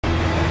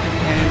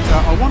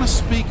I want to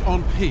speak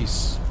on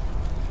peace.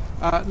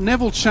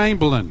 Neville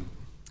Chamberlain.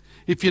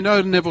 If you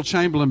know Neville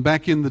Chamberlain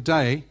back in the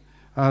day,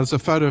 there's a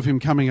photo of him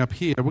coming up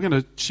here. We're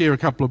going to share a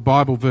couple of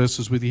Bible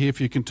verses with you here.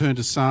 If you can turn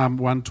to Psalm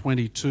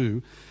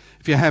 122.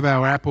 If you have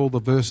our app, all the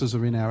verses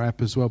are in our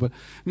app as well. But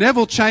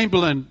Neville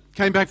Chamberlain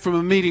came back from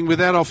a meeting with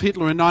Adolf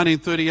Hitler in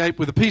 1938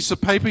 with a piece of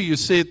paper, you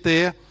see it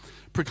there,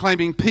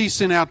 proclaiming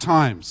peace in our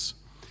times.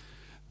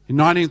 In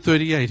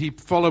 1938, he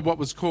followed what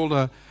was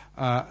called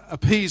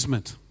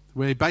appeasement,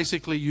 where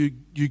basically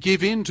you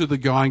give in to the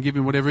guy and give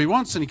him whatever he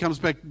wants, and he comes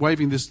back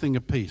waving this thing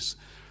of peace.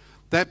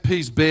 That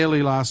peace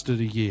barely lasted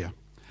a year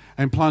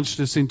and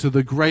plunged us into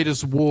the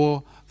greatest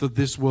war that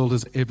this world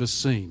has ever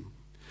seen.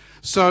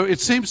 So it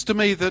seems to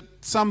me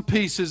that some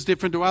peace is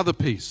different to other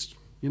peace.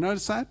 You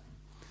notice that?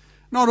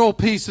 Not all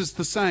peace is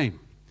the same.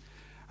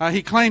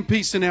 He claimed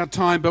peace in our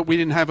time, but we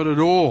didn't have it at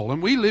all.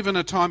 And we live in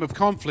a time of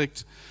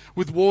conflict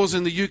with wars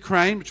in the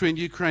Ukraine, between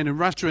Ukraine and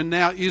Russia, and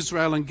now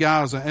Israel and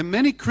Gaza. And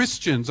many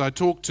Christians I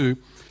talk to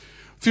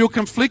feel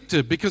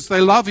conflicted because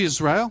they love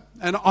Israel,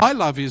 and I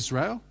love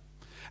Israel,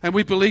 and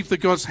we believe that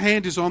God's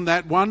hand is on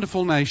that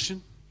wonderful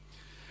nation.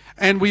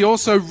 And we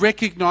also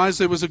recognize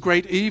there was a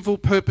great evil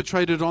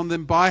perpetrated on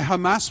them by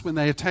Hamas when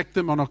they attacked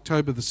them on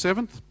October the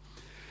 7th.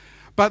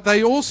 But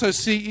they also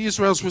see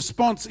Israel's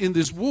response in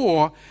this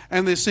war,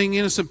 and they're seeing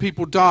innocent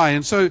people die.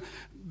 And so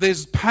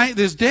there's pain,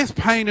 there's death,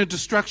 pain, and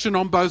destruction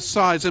on both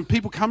sides. And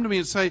people come to me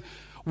and say,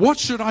 what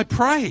should I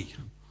pray?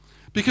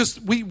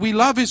 Because we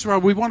love Israel,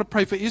 we want to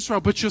pray for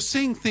Israel, but you're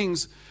seeing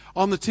things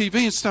on the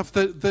TV and stuff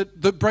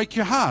that break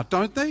your heart,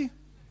 don't they?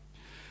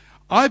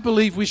 I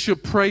believe we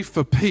should pray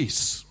for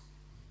peace.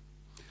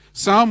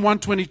 Psalm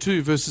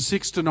 122, verses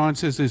 6 to 9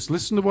 says this.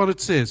 Listen to what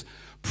it says.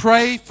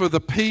 Pray for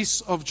the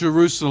peace of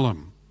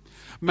Jerusalem.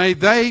 May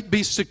they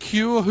be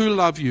secure who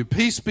love you.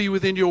 Peace be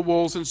within your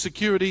walls and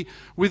security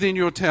within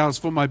your towers.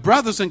 For my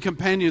brothers and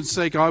companions'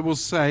 sake, I will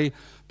say,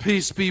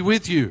 peace be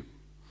with you.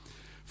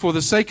 For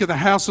the sake of the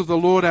house of the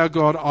Lord our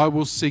God, I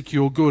will seek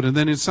your good. And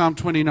then in Psalm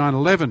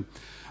 29:11,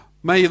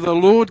 may the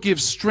Lord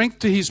give strength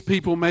to his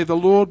people. May the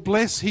Lord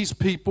bless his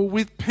people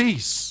with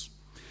peace.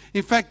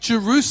 In fact,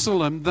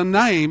 Jerusalem, the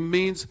name,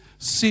 means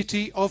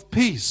city of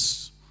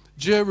peace.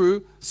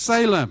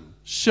 Jerusalem,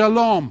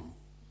 shalom.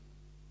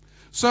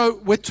 So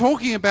we're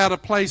talking about a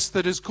place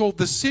that is called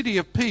the city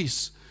of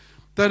peace,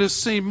 that has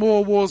seen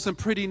more wars than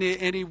pretty near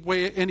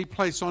any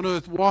place on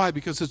earth. Why?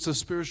 Because it's a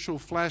spiritual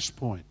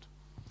flashpoint.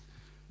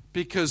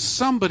 Because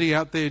somebody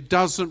out there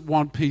doesn't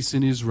want peace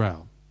in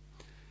Israel.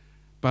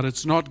 But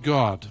it's not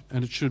God,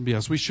 and it shouldn't be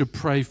us. We should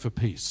pray for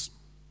peace.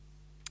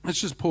 Let's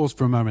just pause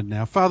for a moment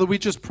now. Father, we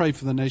just pray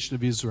for the nation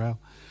of Israel.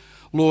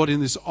 Lord, in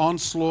this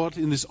onslaught,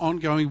 in this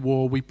ongoing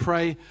war, we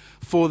pray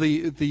for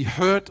the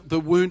hurt, the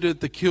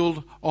wounded, the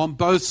killed on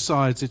both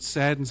sides. It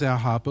saddens our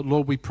heart. But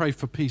Lord, we pray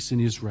for peace in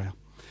Israel.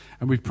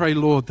 And we pray,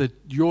 Lord, that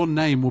your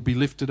name will be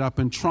lifted up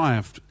and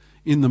triumphed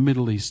in the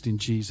Middle East in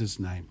Jesus'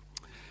 name.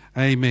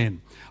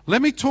 Amen.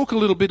 Let me talk a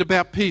little bit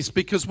about peace,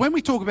 because when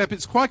we talk about peace,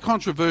 it's quite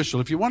controversial.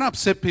 If you want to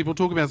upset people,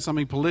 talk about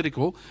something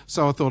political,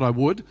 so I thought I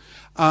would.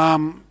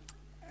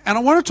 And I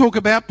want to talk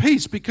about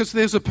peace because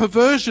there's a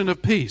perversion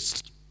of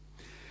peace.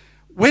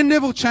 When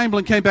Neville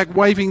Chamberlain came back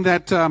waving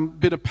that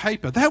bit of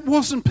paper, that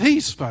wasn't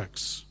peace,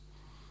 folks.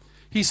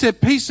 He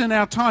said peace in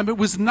our time. It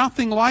was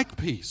nothing like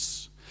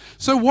peace.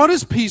 So what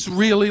is peace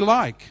really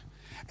like?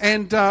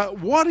 And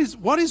what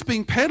is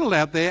being peddled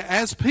out there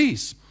as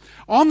peace?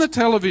 On the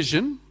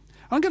television,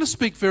 I'm going to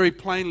speak very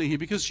plainly here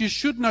because you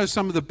should know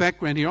some of the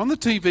background here. On the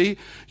TV,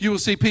 you will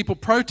see people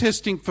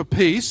protesting for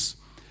peace,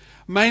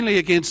 mainly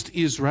against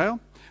Israel,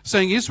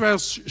 saying Israel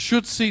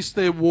should cease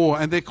their war.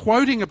 And they're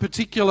quoting a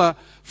particular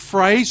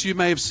phrase, you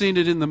may have seen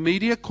it in the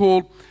media,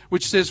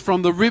 which says,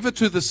 from the river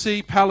to the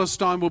sea,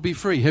 Palestine will be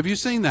free. Have you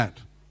seen that?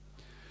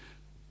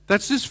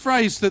 That's this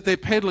phrase that they're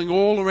peddling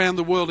all around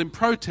the world in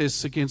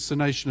protests against the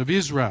nation of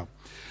Israel.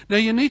 Now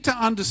you need to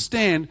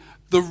understand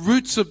the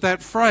roots of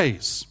that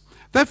phrase.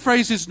 That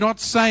phrase is not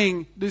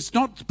saying, it's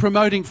not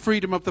promoting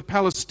freedom of the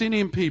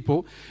Palestinian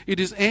people. It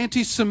is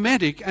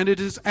anti-Semitic, and it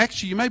is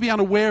actually, you may be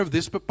unaware of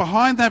this, but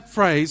behind that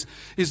phrase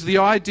is the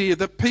idea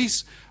that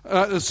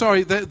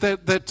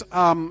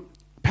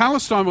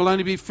Palestine will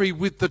only be free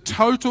with the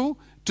total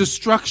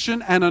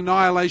destruction and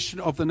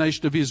annihilation of the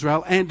nation of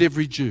Israel and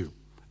every Jew.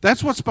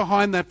 That's what's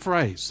behind that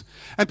phrase.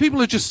 And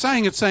people are just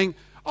saying it, saying,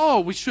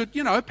 oh, we should,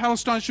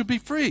 Palestine should be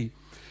free.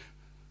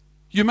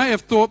 You may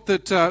have thought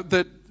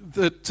that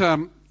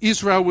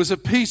Israel was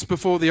at peace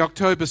before the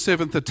October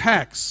 7th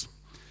attacks.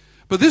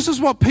 But this is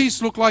what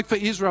peace looked like for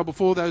Israel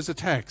before those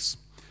attacks.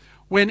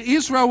 When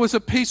Israel was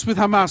at peace with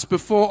Hamas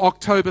before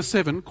October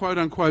 7,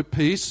 quote-unquote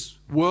peace,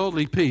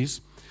 worldly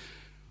peace,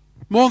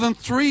 more than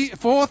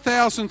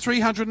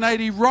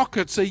 4,380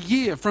 rockets a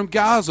year from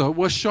Gaza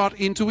were shot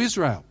into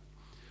Israel.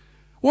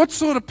 What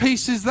sort of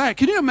peace is that?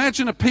 Can you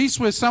imagine a peace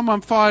where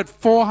someone fired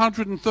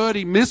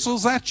 430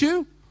 missiles at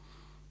you?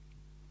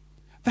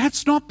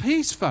 That's not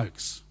peace,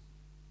 folks.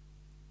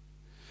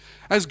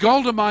 As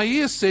Golda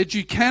Meir said,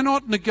 you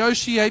cannot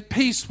negotiate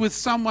peace with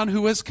someone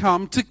who has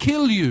come to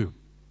kill you.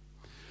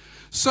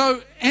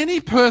 So any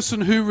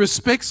person who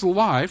respects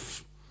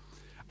life,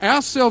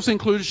 ourselves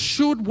included,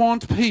 should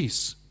want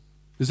peace.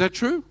 Is that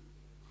true?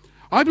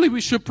 I believe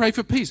we should pray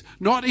for peace.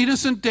 Not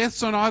innocent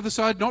deaths on either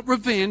side, not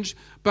revenge,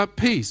 but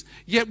peace.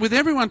 Yet with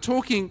everyone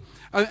talking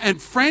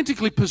and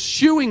frantically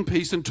pursuing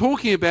peace and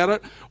talking about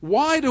it,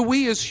 why do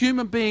we as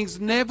human beings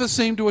never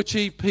seem to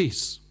achieve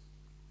peace?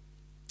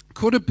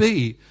 Could it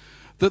be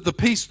that the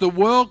peace the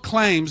world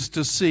claims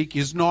to seek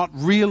is not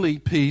really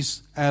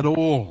peace at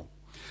all?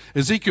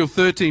 Ezekiel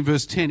 13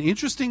 verse 10,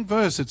 interesting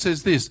verse. It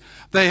says this: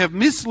 they have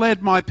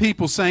misled my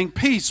people, saying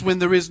peace when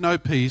there is no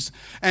peace,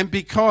 and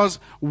because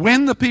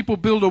when the people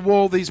build a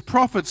wall, these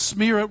prophets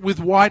smear it with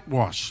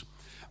whitewash.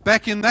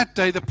 Back in that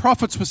day, the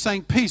prophets were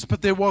saying peace,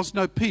 but there was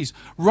no peace.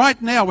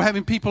 Right now, we're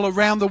having people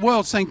around the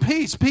world saying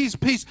peace, peace,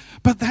 peace,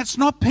 but that's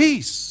not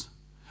peace.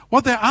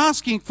 What they're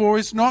asking for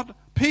is not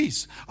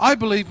peace. I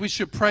believe we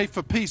should pray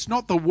for peace,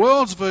 not the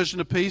world's version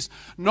of peace,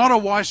 not a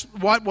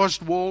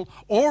whitewashed wall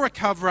or a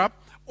cover-up,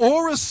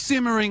 or a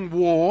simmering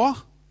war,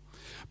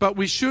 but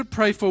we should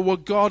pray for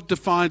what God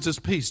defines as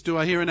peace. Do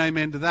I hear an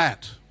amen to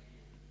that?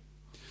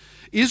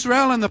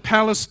 Israel and the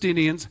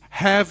Palestinians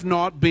have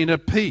not been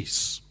at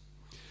peace.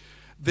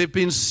 They've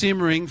been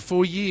simmering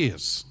for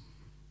years.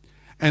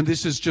 And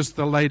this is just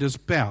the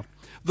latest bout.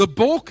 The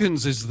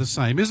Balkans is the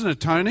same, isn't it,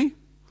 Tony?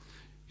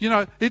 You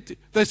know,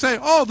 they say,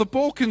 oh, the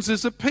Balkans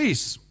is at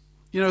peace.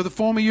 You know, the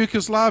former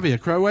Yugoslavia,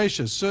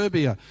 Croatia,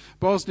 Serbia,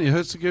 Bosnia,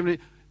 Herzegovina.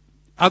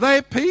 Are they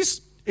at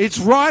peace? It's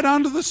right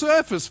under the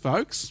surface,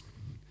 folks.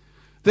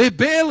 They're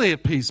barely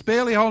at peace,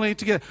 barely holding it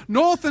together.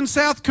 North and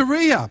South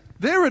Korea,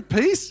 they're at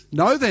peace.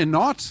 No, they're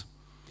not.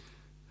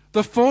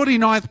 The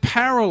 49th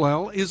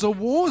parallel is a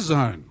war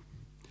zone.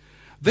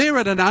 They're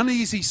at an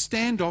uneasy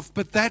standoff,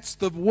 but that's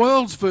the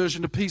world's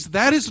version of peace.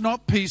 That is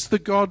not peace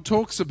that God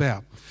talks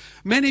about.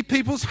 Many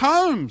people's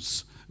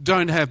homes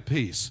don't have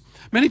peace.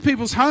 Many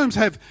people's homes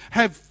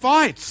have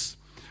fights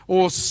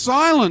or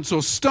silence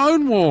or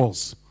stone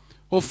walls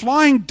or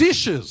flying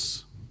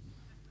dishes.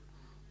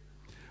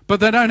 But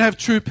they don't have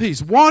true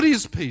peace. What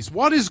is peace?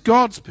 What is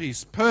God's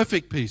peace?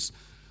 Perfect peace.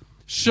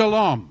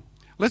 Shalom.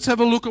 Let's have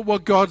a look at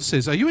what God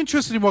says. Are you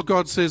interested in what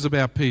God says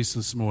about peace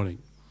this morning?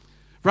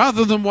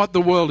 Rather than what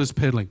the world is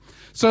peddling.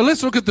 So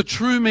let's look at the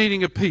true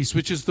meaning of peace,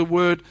 which is the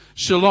word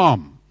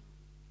shalom.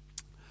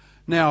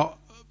 Now,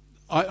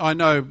 I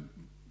know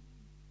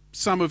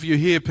some of you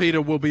here,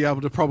 Peter, will be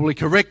able to probably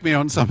correct me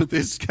on some of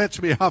this.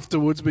 Catch me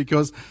afterwards,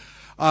 because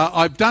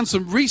I've done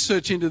some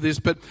research into this,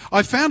 but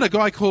I found a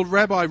guy called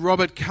Rabbi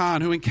Robert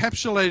Kahn who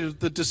encapsulated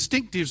the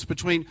distinctives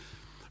between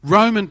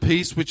Roman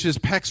peace, which is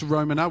Pax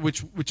Romana,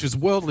 which is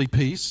worldly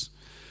peace,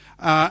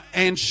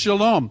 and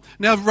Shalom.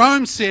 Now,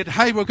 Rome said,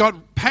 hey, we've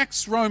got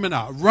Pax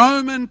Romana,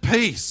 Roman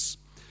peace.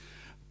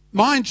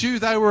 Mind you,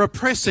 they were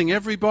oppressing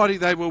everybody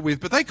they were with,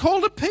 but they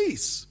called it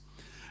peace.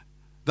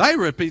 They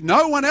were at peace.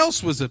 No one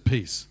else was at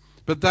peace,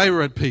 but they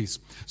were at peace.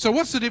 So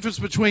what's the difference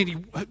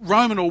between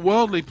Roman or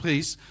worldly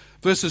peace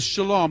versus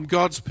Shalom,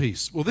 God's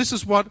peace? Well, this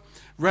is what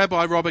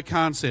Rabbi Robert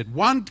Kahn said.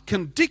 One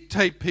can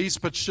dictate peace,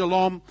 but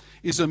Shalom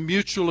is a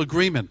mutual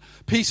agreement.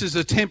 Peace is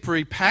a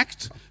temporary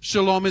pact.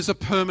 Shalom is a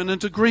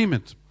permanent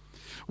agreement.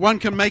 One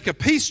can make a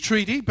peace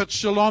treaty, but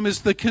Shalom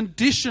is the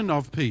condition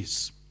of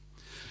peace.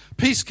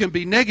 Peace can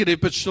be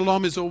negative, but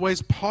Shalom is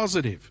always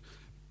positive.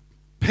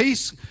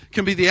 Peace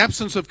can be the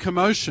absence of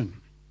commotion,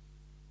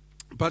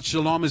 but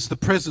Shalom is the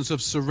presence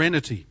of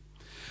serenity.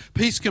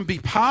 Peace can be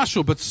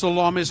partial, but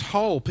Shalom is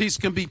whole. Peace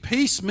can be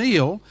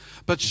piecemeal,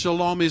 but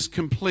Shalom is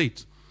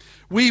complete.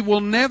 We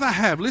will never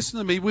have, listen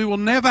to me, we will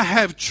never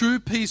have true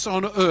peace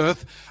on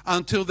earth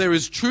until there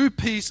is true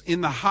peace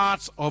in the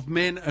hearts of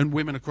men and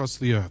women across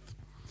the earth.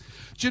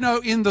 Do you know,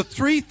 in the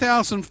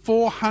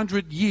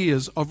 3,400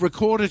 years of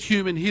recorded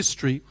human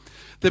history,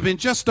 there have been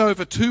just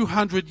over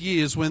 200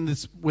 years when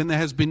there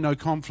has been no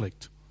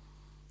conflict.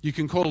 You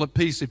can call it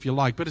peace if you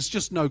like, but it's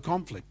just no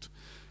conflict,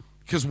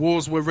 because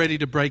wars were ready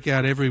to break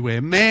out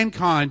everywhere.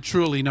 Mankind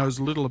truly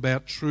knows little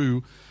about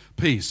true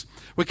peace.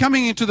 We're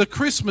coming into the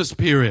Christmas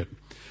period.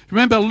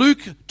 Remember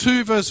Luke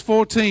 2 verse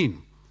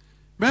 14.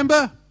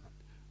 Remember?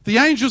 The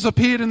angels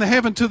appeared in the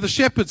heaven to the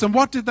shepherds, and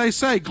what did they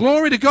say?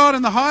 Glory to God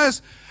in the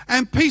highest,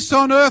 and peace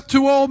on earth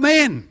to all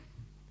men.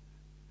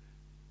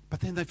 But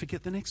then they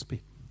forget the next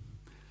bit.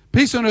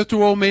 Peace on earth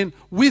to all men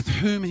with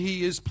whom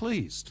he is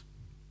pleased.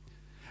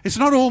 It's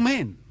not all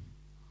men.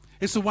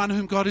 It's the one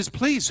whom God is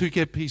pleased who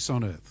get peace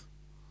on earth.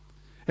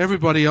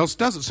 Everybody else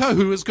doesn't. So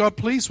who is God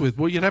pleased with?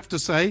 Well, you'd have to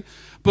say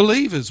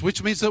believers,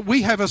 which means that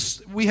we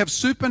have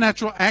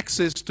supernatural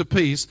access to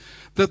peace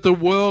that the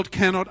world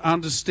cannot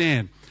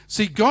understand.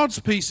 See, God's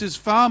peace is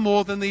far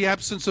more than the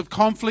absence of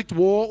conflict,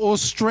 war, or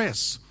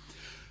stress.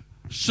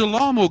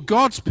 Shalom, or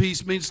God's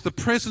peace, means the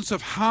presence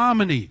of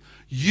harmony,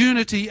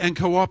 unity, and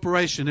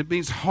cooperation. It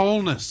means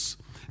wholeness.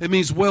 It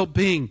means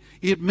well-being.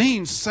 It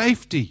means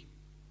safety.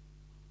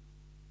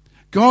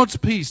 God's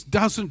peace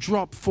doesn't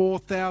drop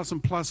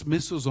 4,000 plus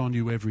missiles on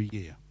you every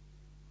year.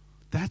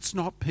 That's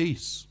not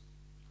peace.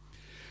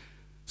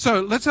 So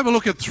let's have a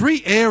look at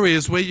 3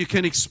 areas where you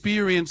can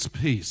experience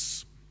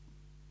peace.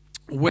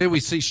 where we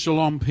see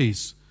shalom,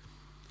 peace.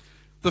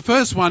 The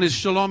first one is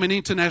shalom in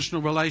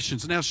international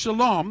relations. Now,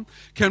 shalom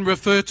can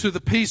refer to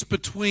the peace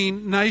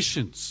between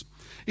nations.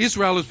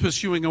 Israel is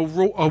pursuing a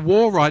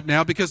war right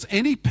now because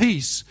any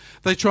peace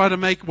they try to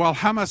make while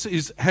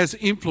Hamas has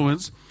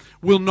influence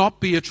will not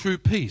be a true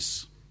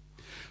peace.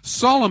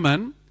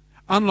 Solomon,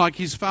 unlike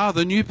his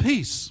father, knew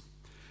peace.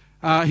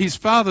 His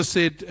father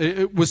said,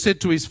 it was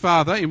said to his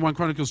father in 1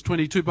 Chronicles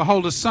 22,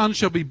 "Behold, a son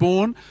shall be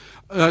born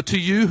to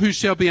you who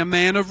shall be a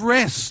man of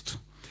rest.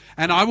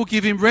 And I will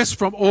give him rest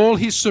from all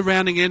his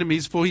surrounding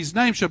enemies, for his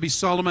name shall be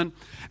Solomon,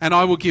 and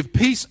I will give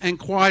peace and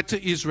quiet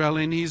to Israel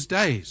in his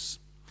days."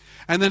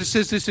 And then it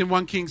says this in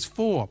 1 Kings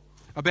 4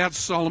 about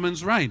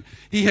Solomon's reign.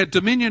 He had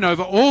dominion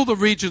over all the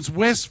regions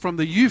west from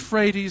the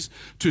Euphrates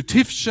to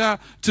Tifsha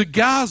to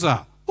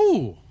Gaza.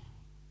 Ooh,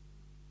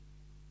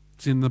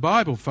 it's in the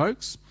Bible,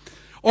 folks.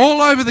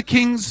 All over the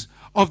kings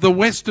of the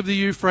west of the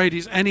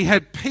Euphrates, and he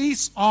had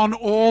peace on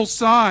all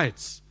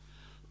sides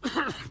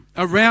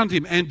around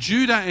him, and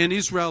Judah and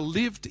Israel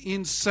lived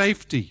in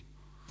safety.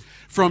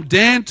 From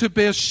Dan to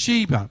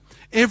Beersheba,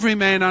 every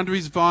man under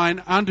his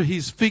vine, under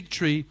his fig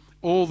tree,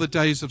 all the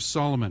days of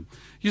Solomon.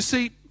 You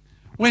see,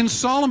 when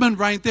Solomon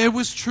reigned, there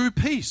was true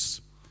peace.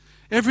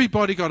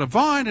 Everybody got a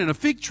vine and a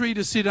fig tree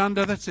to sit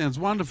under. That sounds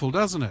wonderful,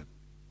 doesn't it?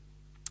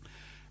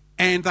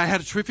 And they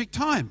had a terrific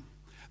time.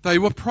 They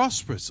were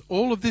prosperous,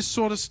 all of this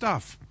sort of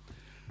stuff.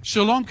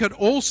 Shalom could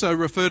also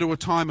refer to a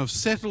time of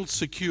settled,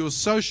 secure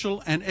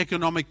social and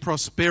economic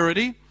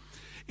prosperity.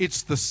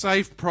 It's the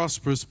safe,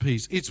 prosperous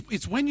peace.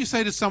 It's when you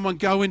say to someone,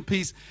 "Go in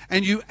peace,"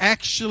 and you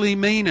actually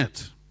mean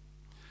it.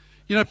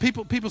 You know,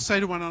 people say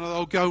to one another,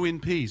 "Oh, go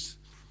in peace."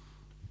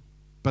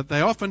 But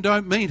they often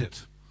don't mean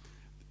it.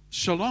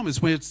 Shalom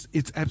is where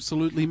it's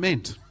absolutely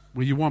meant,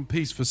 where you want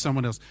peace for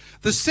someone else.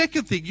 The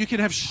second thing, you can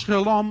have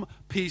shalom,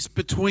 peace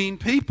between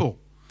people.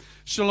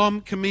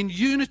 Shalom can mean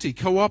unity,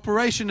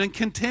 cooperation, and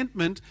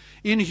contentment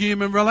in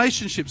human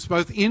relationships,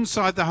 both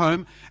inside the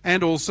home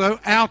and also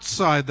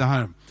outside the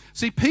home.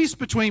 See, peace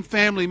between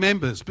family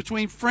members,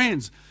 between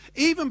friends,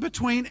 even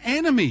between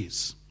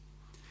enemies.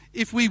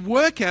 If we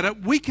work at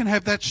it, we can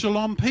have that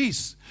shalom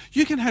peace.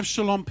 You can have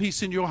shalom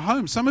peace in your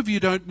home. Some of you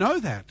don't know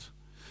that.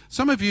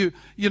 Some of you,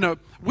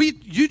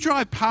 you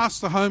drive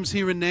past the homes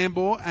here in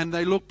Nambour and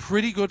they look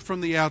pretty good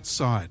from the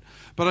outside.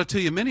 But I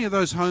tell you, many of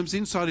those homes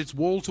inside, it's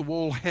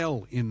wall-to-wall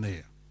hell in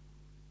there.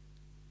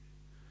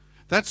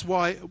 That's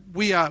why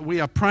we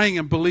are praying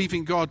and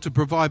believing God to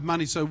provide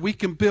money so we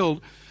can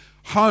build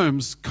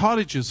homes,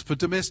 cottages for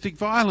domestic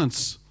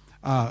violence,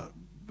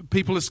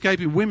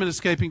 women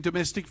escaping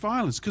domestic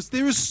violence, because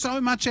there is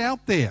so much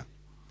out there.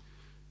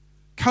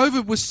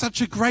 COVID was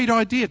such a great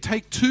idea.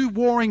 Take two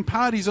warring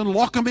parties and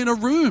lock them in a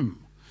room.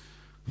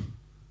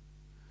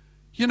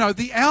 You know,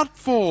 the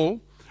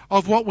outfall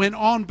of what went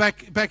on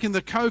back in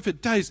the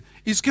COVID days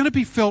is going to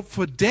be felt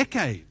for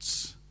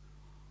decades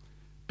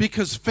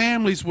because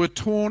families were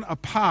torn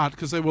apart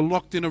because they were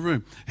locked in a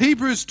room.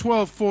 Hebrews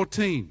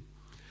 12:14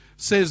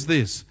 says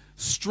this,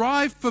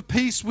 "Strive for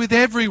peace with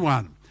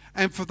everyone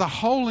and for the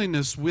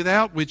holiness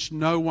without which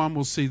no one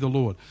will see the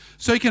Lord."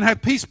 So you can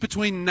have peace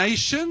between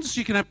nations,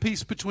 you can have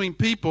peace between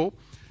people,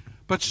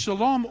 but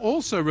shalom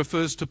also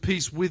refers to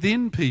peace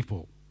within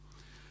people.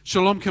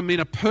 Shalom can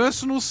mean a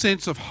personal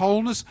sense of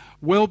wholeness,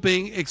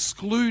 well-being,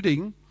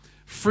 excluding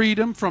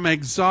freedom from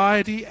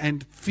anxiety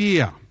and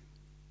fear.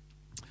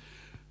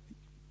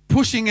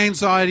 Pushing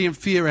anxiety and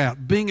fear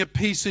out, being at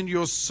peace in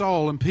your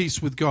soul and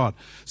peace with God.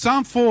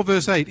 Psalm 4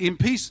 verse 8, "In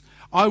peace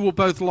I will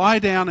both lie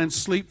down and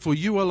sleep, for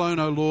you alone,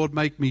 O Lord,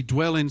 make me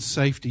dwell in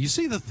safety." You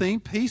see the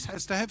theme? Peace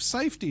has to have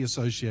safety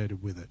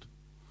associated with it.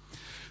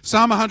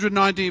 Psalm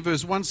 119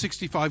 verse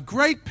 165,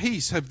 "Great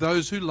peace have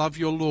those who love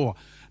your law.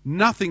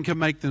 Nothing can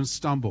make them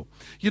stumble."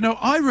 You know,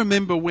 I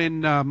remember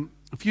when, a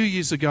few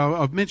years ago,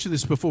 I've mentioned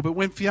this before, but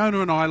when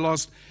Fiona and I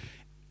lost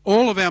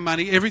all of our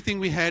money, everything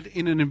we had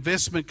in an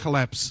investment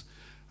collapse,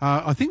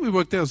 I think we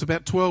worked out it was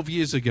about 12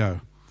 years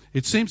ago.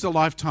 It seems a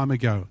lifetime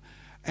ago.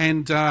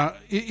 And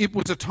it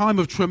was a time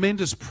of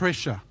tremendous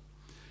pressure.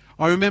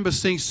 I remember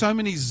seeing so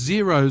many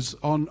zeros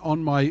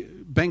on my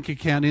bank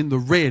account in the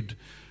red.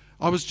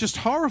 I was just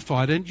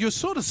horrified, and you're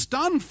sort of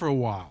stunned for a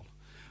while.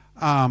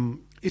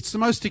 It's the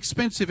most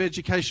expensive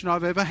education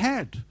I've ever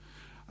had.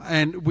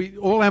 And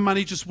all our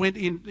money just went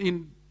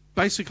in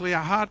basically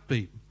a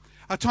heartbeat.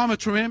 A time of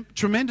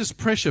tremendous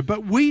pressure.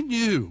 But we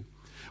knew,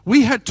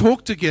 we had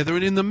talked together,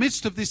 and in the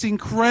midst of this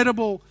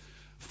incredible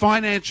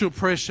financial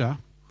pressure,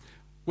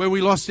 where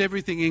we lost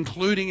everything,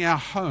 including our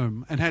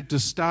home, and had to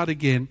start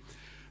again,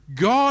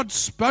 God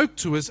spoke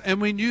to us, and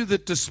we knew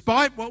that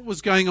despite what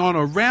was going on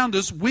around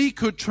us, we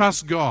could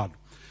trust God.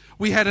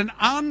 We had an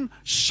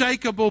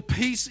unshakable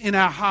peace in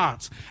our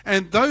hearts.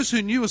 And those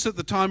who knew us at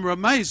the time were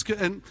amazed.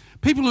 And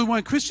people who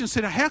weren't Christians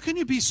said, "How can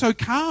you be so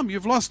calm?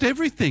 You've lost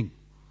everything."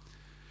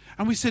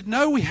 And we said,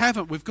 "No, we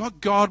haven't. We've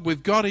got God.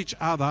 We've got each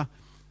other.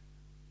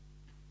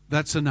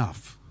 That's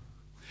enough."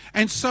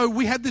 And so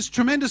we had this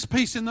tremendous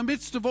peace in the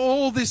midst of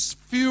all this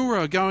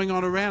furor going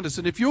on around us.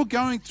 And if you're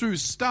going through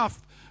stuff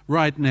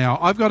right now,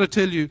 I've got to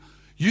tell you,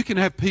 You can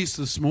have peace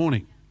this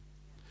morning.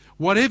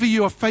 Whatever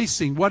you are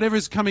facing, whatever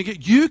is coming,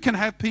 you can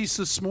have peace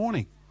this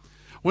morning.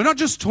 We're not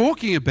just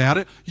talking about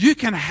it. You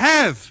can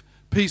have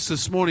peace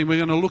this morning. We're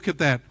going to look at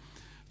that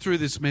through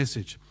this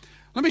message.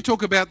 Let me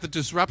talk about the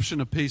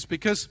disruption of peace,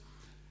 because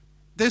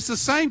there's the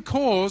same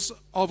cause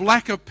of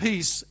lack of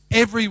peace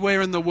everywhere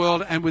in the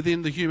world and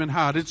within the human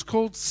heart. It's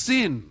called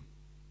sin.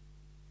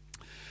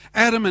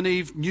 Adam and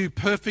Eve knew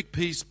perfect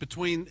peace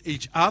between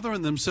each other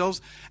and themselves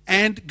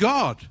and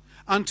God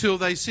until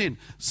they sinned.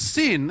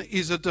 Sin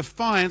is a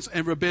defiance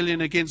and rebellion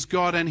against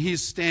God and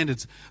his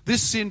standards.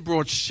 This sin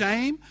brought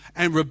shame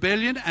and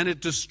rebellion, and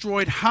it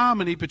destroyed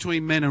harmony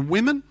between men and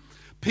women,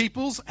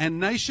 peoples and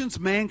nations,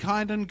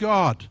 mankind and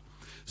God.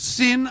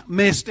 Sin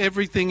messed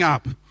everything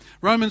up.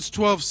 Romans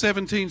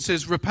 12:17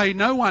 says, "Repay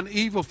no one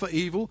evil for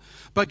evil,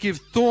 but give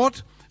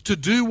thought to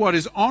do what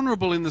is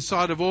honourable in the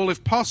sight of all.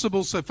 If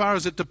possible, so far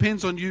as it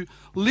depends on you,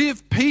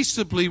 live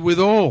peaceably with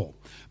all."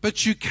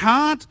 But you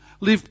can't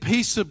live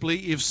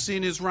peaceably if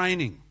sin is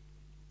reigning.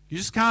 You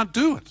just can't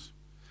do it,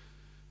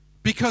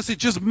 because it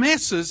just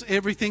messes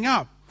everything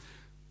up.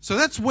 So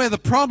that's where the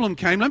problem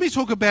came. Let me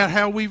talk about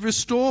how we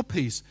restore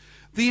peace.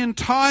 The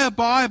entire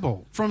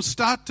Bible, from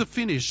start to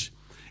finish,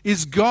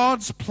 is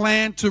God's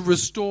plan to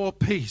restore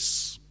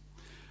peace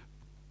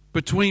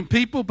between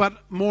people,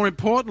 but more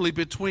importantly,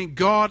 between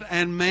God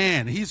and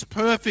man. His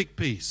perfect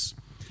peace.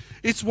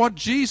 It's what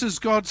Jesus,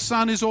 God's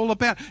Son, is all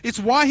about. It's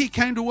why he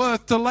came to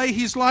earth to lay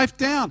his life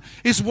down.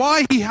 It's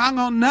why he hung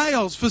on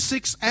nails for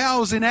 6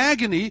 hours in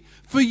agony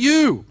for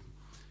you.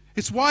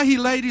 It's why he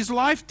laid his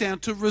life down,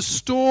 to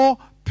restore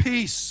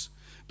peace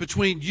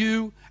between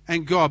you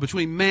and God,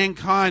 between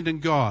mankind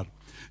and God.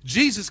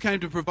 Jesus came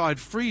to provide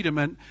freedom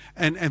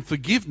and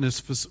forgiveness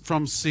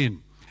from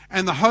sin,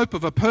 and the hope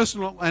of a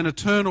personal and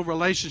eternal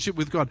relationship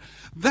with God.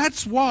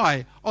 That's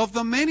why, of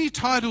the many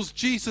titles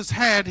Jesus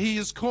had, he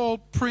is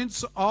called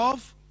Prince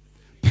of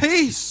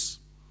Peace.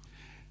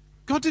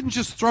 God didn't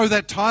just throw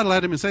that title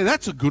at him and say,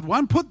 "That's a good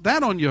one, put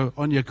that on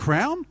your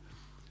crown."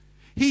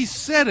 He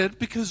said it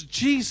because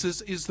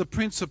Jesus is the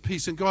Prince of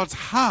Peace, and God's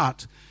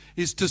heart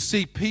is to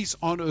see peace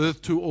on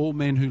earth to all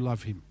men who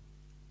love him.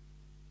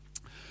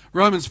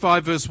 Romans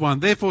 5 verse 1,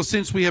 "Therefore,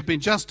 since we have been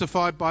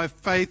justified by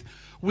faith,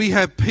 we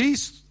have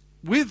peace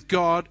with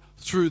God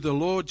through the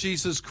Lord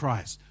Jesus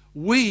Christ."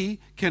 We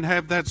can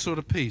have that sort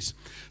of peace.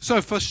 So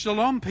for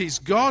shalom peace,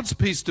 God's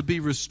peace, to be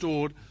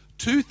restored,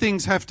 two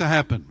things have to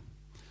happen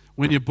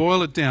when you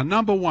boil it down.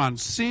 Number one,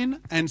 sin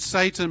and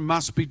Satan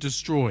must be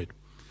destroyed.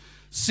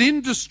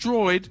 Sin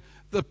destroyed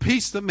the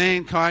peace that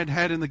mankind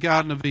had in the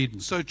Garden of Eden.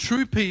 So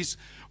true peace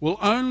will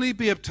only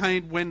be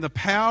obtained when the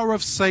power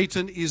of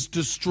Satan is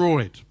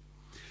destroyed.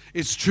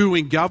 It's true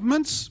in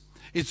governments,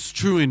 it's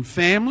true in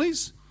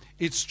families,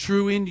 it's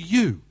true in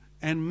you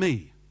and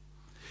me.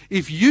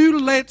 If you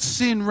let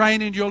sin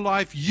reign in your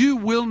life, you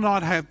will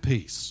not have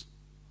peace.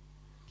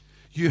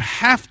 You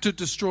have to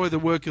destroy the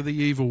work of the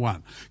evil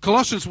one.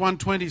 Colossians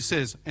 1:20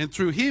 says, "And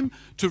through him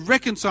to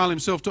reconcile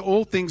himself to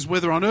all things,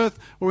 whether on earth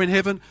or in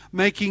heaven,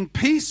 making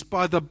peace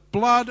by the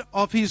blood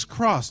of his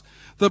cross."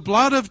 The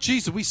blood of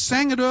Jesus. We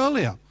sang it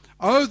earlier.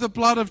 Oh, the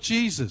blood of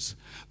Jesus.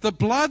 The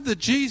blood that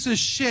Jesus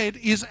shed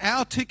is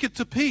our ticket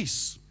to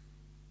peace.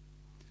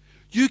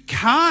 You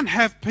can't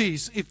have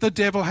peace if the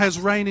devil has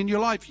reign in your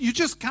life. You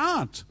just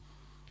can't.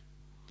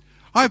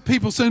 I have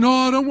people saying,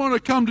 "Oh, I don't want to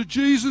come to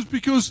Jesus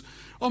because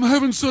I'm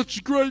having such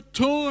a great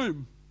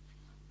time."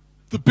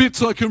 The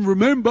bits I can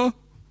remember.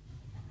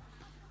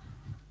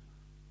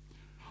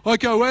 I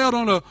go out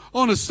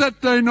on a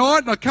Saturday night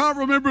and I can't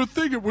remember a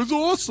thing. It was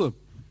awesome.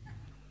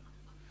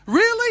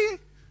 Really?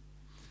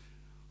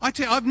 I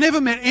tell you, I've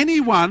never met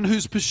anyone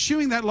who's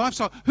pursuing that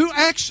lifestyle who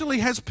actually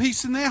has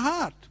peace in their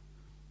heart.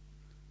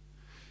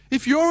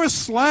 If you're a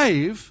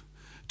slave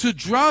to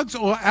drugs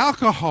or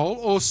alcohol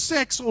or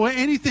sex or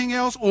anything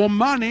else, or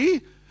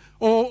money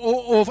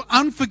or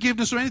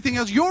unforgiveness or anything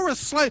else, you're a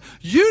slave.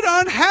 You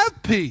don't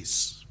have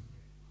peace.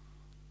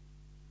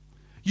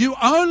 You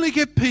only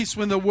get peace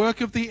when the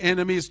work of the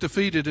enemy is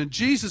defeated, and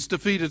Jesus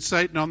defeated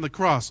Satan on the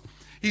cross.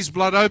 His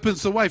blood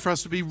opens the way for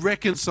us to be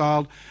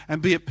reconciled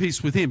and be at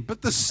peace with him.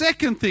 But the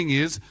second thing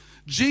is,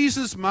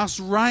 Jesus must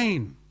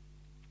reign.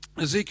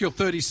 Ezekiel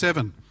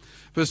 37,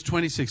 verse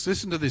 26.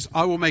 Listen to this.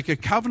 "I will make a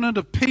covenant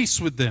of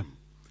peace with them."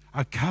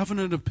 A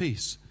covenant of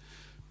peace.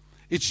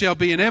 "It shall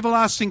be an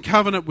everlasting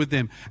covenant with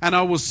them, and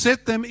I will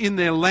set them in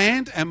their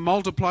land and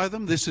multiply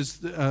them." This is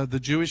the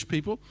Jewish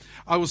people.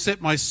 "I will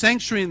set my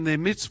sanctuary in their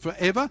midst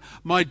forever.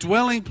 My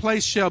dwelling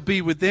place shall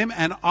be with them,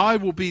 and I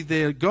will be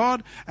their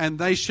God, and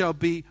they shall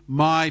be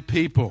my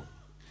people."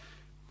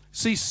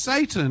 See,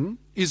 Satan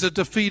is a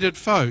defeated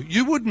foe.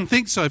 You wouldn't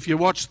think so if you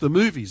watch the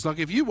movies. Like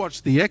if you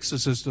watch The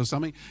Exorcist or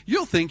something,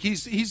 you'll think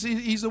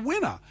he's a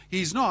winner.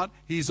 He's not.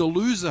 He's a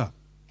loser.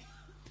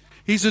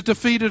 He's a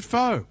defeated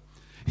foe.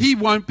 He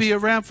won't be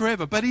around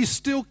forever, but he's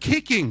still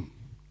kicking.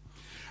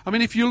 I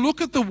mean, if you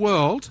look at the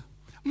world,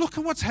 look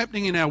at what's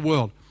happening in our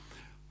world.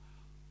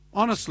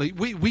 honestly,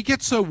 we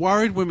get so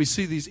worried when we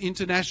see these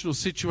international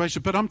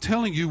situations, but I'm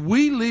telling you,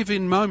 we live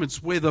in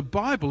moments where the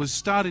Bible is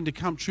starting to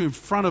come true in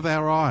front of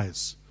our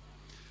eyes.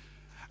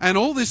 And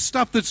all this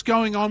stuff that's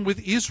going on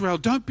with Israel,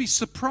 don't be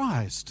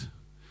surprised,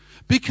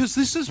 because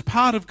this is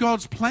part of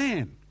God's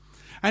plan.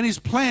 And his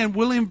plan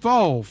will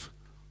involve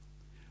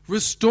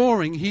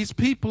restoring his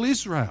people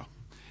Israel.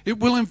 It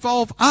will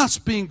involve us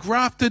being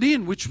grafted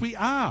in, which we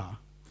are.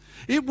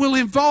 It will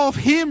involve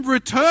him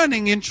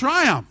returning in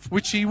triumph,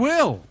 which he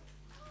will.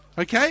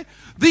 Okay?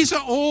 These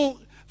are all,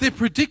 they're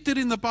predicted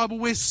in the Bible.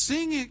 We're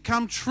seeing it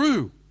come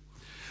true.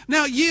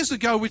 Now, years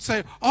ago, we'd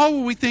say, oh,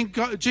 well, we think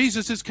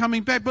Jesus is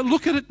coming back. But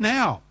look at it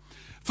now.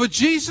 For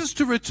Jesus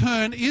to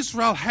return,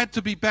 Israel had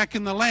to be back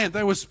in the land.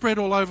 They were spread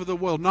all over the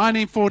world.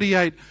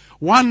 1948,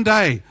 one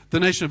day, the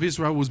nation of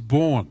Israel was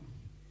born.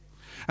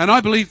 And I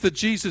believe that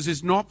Jesus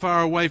is not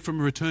far away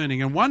from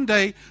returning. And one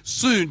day,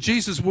 soon,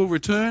 Jesus will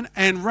return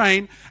and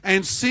reign,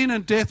 and sin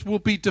and death will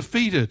be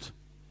defeated.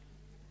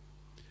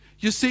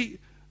 You see,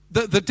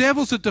 the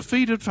devil's a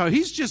defeated foe.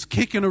 He's just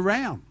kicking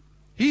around.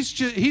 He's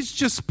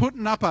just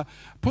putting up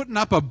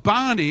a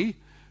Barney,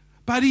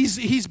 but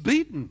he's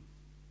beaten.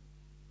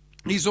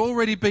 He's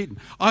already beaten.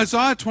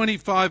 Isaiah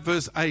 25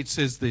 verse 8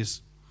 says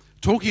this,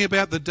 talking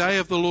about the day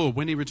of the Lord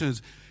when he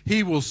returns.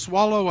 He will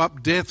swallow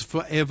up death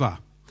forever.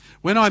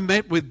 When I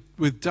met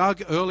with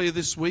Doug earlier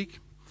this week,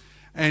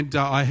 and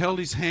I held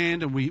his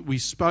hand, and we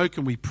spoke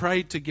and we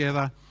prayed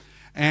together,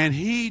 and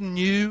he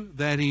knew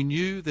that he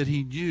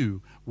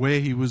knew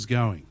where he was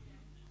going.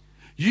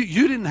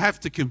 You didn't have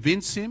to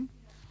convince him.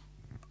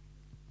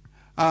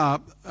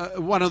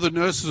 One of the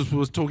nurses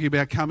was talking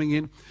about coming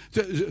in.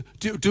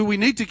 Do we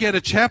need to get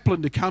a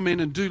chaplain to come in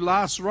and do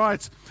last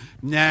rites?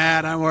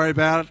 Nah, don't worry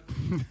about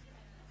it.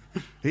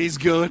 He's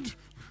good.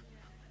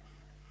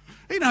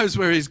 He knows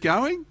where he's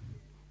going.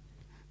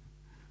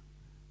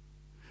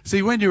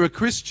 See, when you're a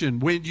Christian,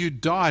 when you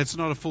die, it's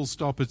not a full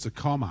stop, it's a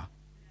comma.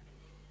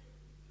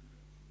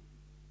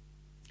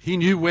 He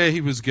knew where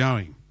he was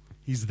going.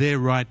 He's there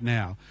right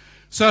now.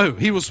 So,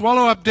 he will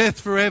swallow up death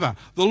forever.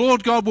 The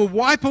Lord God will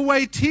wipe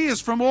away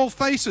tears from all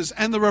faces,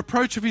 and the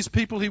reproach of his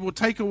people he will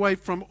take away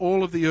from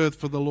all of the earth,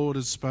 for the Lord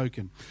has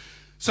spoken.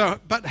 So,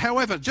 but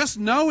however, just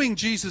knowing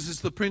Jesus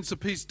is the Prince of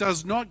Peace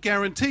does not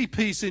guarantee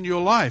peace in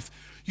your life.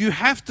 You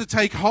have to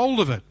take hold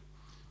of it.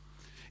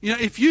 You know,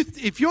 if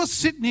you're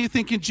sitting here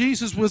thinking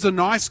Jesus was a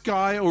nice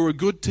guy or a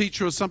good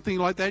teacher or something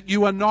like that,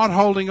 you are not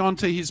holding on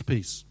to his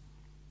peace.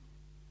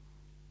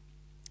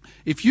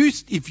 If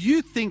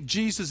you think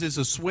Jesus is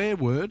a swear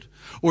word,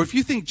 or if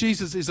you think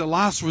Jesus is a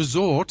last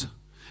resort,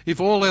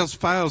 if all else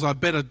fails, I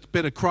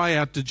better cry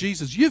out to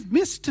Jesus, you've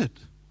missed it.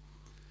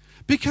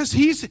 Because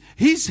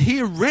he's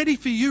here ready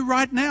for you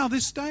right now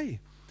this day.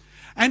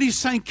 And he's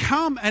saying,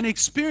 come and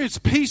experience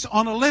peace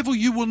on a level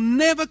you will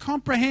never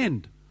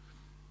comprehend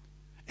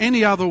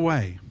any other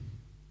way.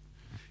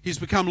 He's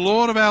become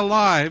Lord of our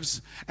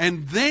lives,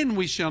 and then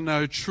we shall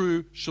know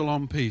true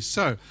shalom peace.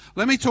 So,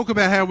 let me talk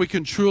about how we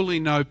can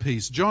truly know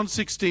peace. John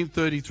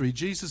 16:33,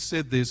 Jesus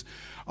said this,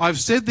 I've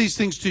said these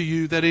things to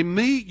you, that in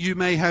me you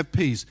may have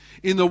peace.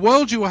 In the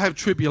world you will have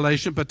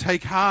tribulation, but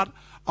take heart,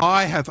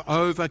 I have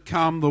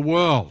overcome the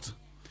world.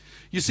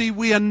 You see,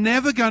 we are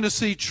never going to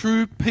see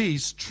true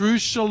peace, true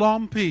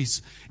shalom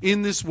peace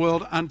in this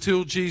world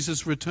until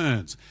Jesus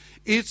returns.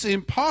 It's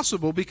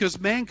impossible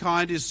because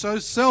mankind is so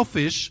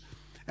selfish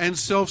and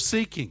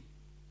self-seeking.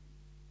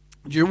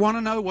 Do you want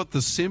to know what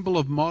the symbol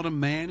of modern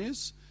man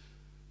is?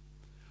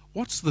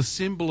 What's the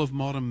symbol of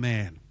modern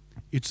man?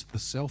 It's the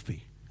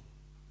selfie.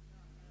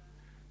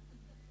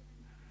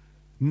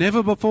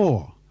 Never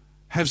before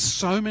have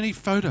so many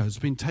photos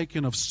been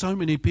taken of so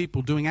many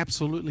people doing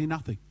absolutely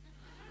nothing.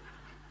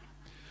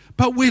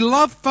 But we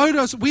love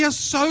photos. We are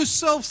so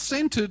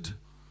self-centered.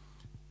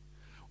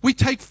 We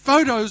take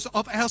photos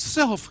of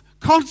ourselves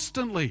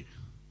constantly.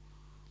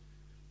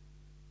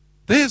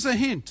 There's a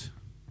hint.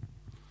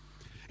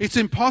 It's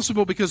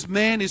impossible because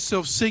man is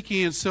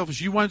self-seeking and selfish.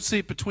 You won't see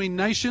it between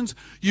nations.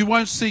 You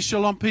won't see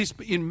shalom peace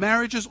in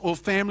marriages or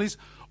families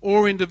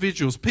or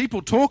individuals.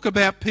 People talk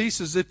about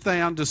peace as if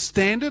they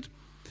understand it,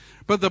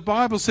 but the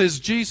Bible says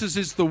Jesus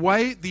is the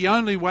way, the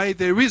only way.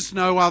 There is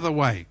no other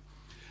way.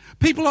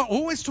 People are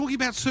always talking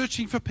about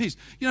searching for peace.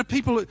 You know,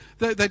 people,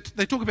 they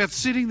talk about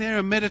sitting there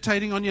and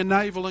meditating on your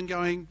navel and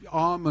going,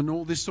 and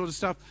all this sort of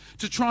stuff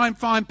to try and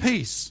find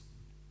peace.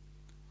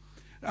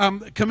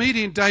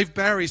 Comedian Dave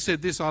Barry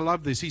said this, I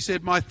love this. He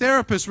said, my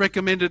therapist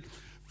recommended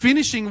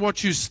finishing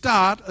what you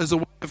start as a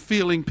way of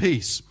feeling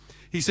peace.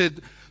 He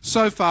said,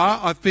 so far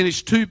I've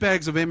finished 2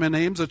 bags of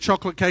M&Ms, a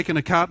chocolate cake and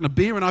a carton of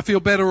beer, and I feel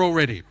better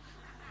already.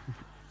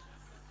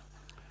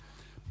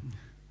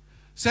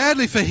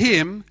 Sadly for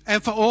him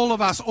and for all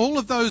of us, all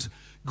of those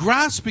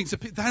graspings,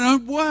 they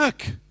don't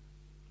work.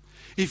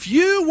 If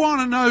you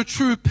want to know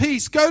true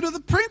peace, go to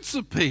the Prince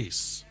of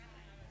Peace.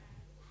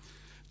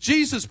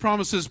 Jesus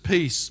promises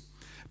peace,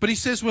 but he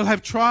says we'll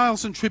have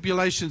trials and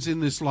tribulations in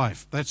this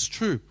life. That's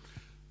true.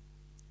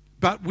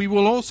 But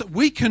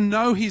we can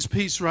know his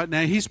peace right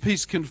now. His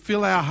peace can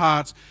fill our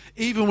hearts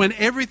even when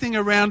everything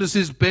around us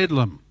is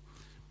bedlam.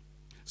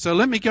 So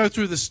let me go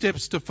through the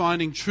steps to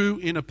finding true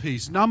inner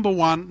peace. Number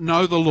one,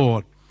 know the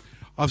Lord.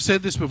 I've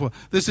said this before.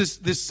 This is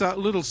this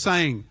little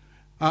saying,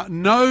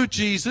 know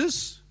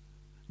Jesus,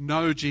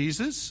 no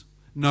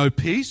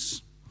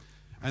peace,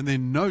 and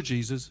then know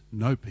Jesus,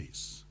 no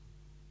peace.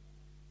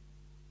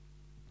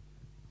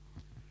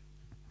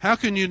 How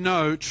can you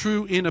know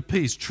true inner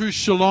peace, true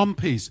shalom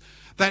peace,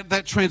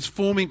 that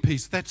transforming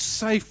peace, that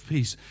safe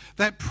peace,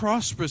 that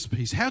prosperous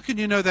peace? How can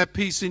you know that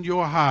peace in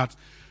your heart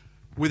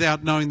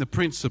without knowing the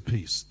Prince of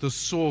Peace, the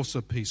source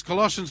of peace?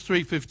 Colossians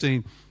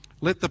 3:15,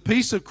 let the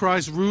peace of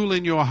Christ rule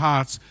in your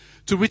hearts,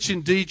 to which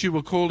indeed you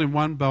were called in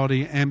one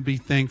body, and be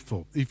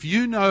thankful. If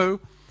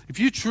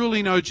you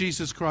truly know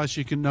Jesus Christ,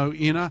 you can know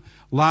inner,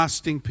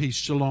 lasting peace,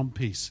 shalom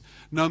peace,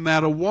 no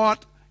matter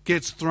what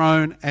gets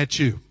thrown at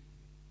you.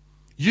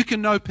 You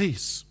can know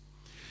peace.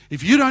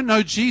 If you don't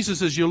know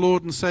Jesus as your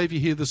Lord and Savior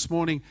here this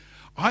morning,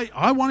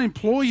 I want to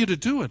implore you to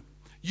do it.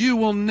 You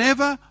will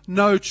never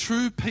know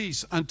true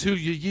peace until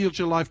you yield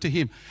your life to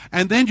Him.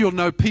 And then you'll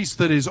know peace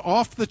that is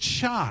off the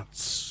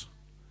charts.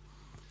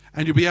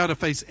 And you'll be able to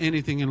face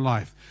anything in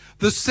life.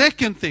 The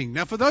second thing,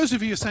 now for those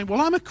of you who are saying,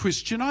 well, I'm a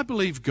Christian, I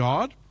believe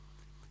God.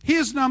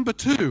 Here's number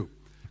two,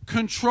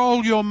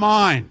 control your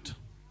mind.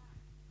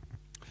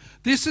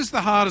 This is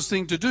the hardest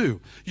thing to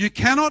do. You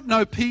cannot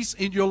know peace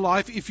in your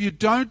life if you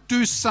don't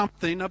do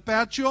something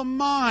about your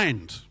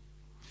mind.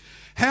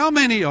 How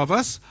many of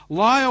us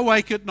lie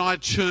awake at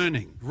night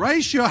churning?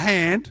 Raise your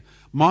hand,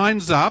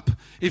 mind's up,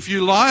 if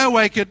you lie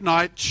awake at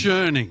night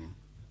churning.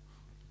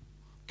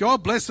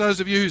 God bless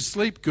those of you who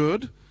sleep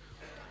good.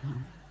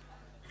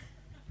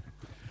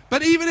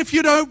 But even if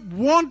you don't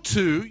want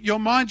to, your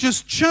mind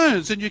just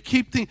churns and you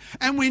keep thinking.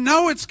 And we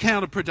know it's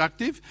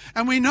counterproductive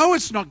and we know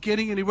it's not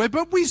getting anywhere,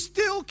 but we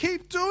still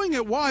keep doing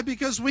it. Why?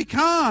 Because we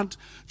can't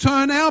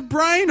turn our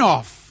brain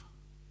off.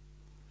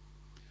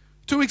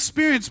 To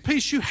experience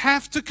peace, you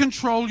have to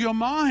control your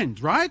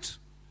mind, right?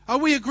 Are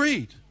we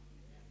agreed?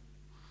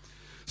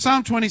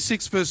 Psalm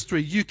 26 verse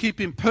 3, you keep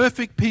in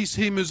perfect peace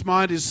him whose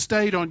mind is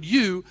stayed on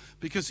you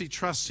because he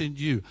trusts in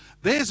you.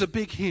 There's a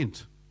big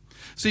hint.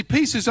 See,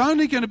 peace is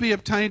only going to be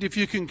obtained if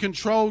you can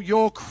control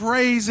your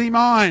crazy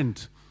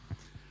mind.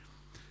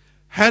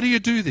 How do you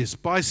do this?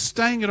 By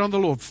staying it on the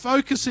Lord,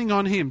 focusing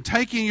on Him,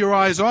 taking your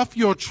eyes off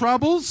your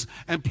troubles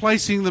and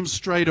placing them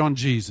straight on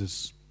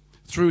Jesus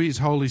through His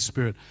Holy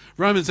Spirit.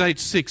 Romans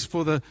 8:6,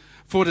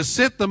 for to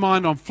set the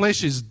mind on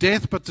flesh is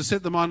death, but to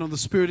set the mind on the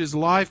Spirit is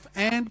life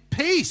and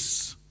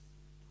peace.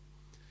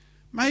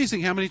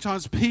 Amazing how many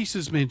times peace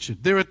is mentioned.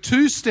 There are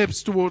two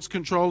steps towards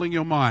controlling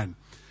your mind.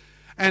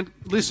 And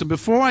listen,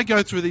 before I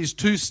go through these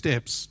two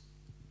steps,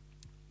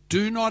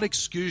 do not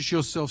excuse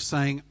yourself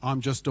saying,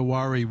 I'm just a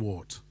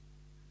worrywart.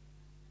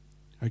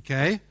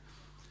 Okay?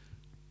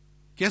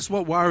 Guess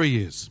what worry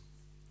is?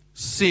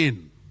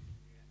 Sin.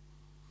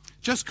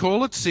 Just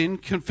call it sin,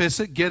 confess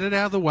it, get it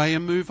out of the way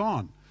and move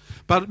on.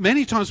 But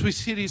many times we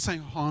sit here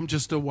saying, oh, I'm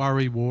just a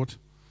worrywart.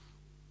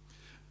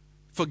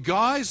 For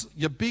guys,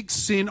 your big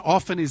sin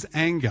often is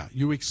anger.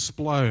 You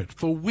explode.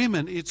 For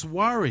women, it's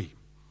worry.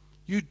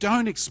 You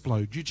don't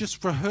explode. You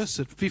just rehearse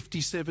it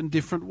 57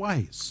 different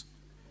ways.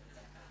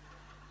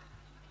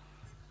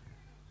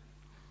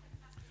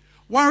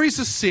 Worry's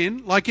a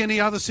sin like any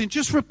other sin.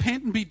 Just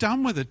repent and be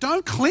done with it.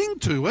 Don't cling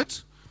to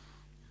it.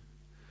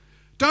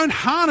 Don't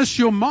harness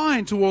your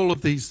mind to all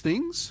of these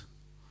things.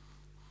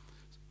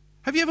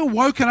 Have you ever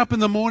woken up in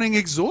the morning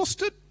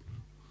exhausted?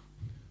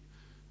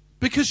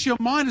 Because your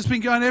mind has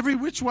been going every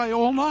which way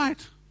all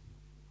night.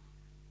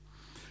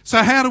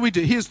 So how do we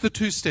do? Here's the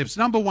two steps.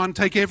 Number one,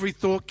 take every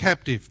thought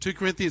captive. 2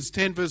 Corinthians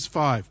 10 verse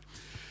 5.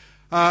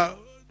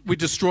 We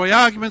destroy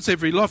arguments,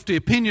 every lofty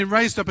opinion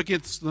raised up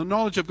against the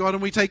knowledge of God,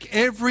 and we take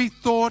every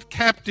thought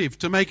captive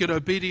to make it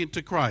obedient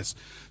to Christ.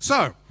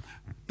 So,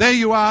 there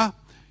you are.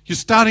 You're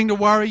starting to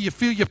worry. You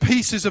feel your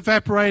peace is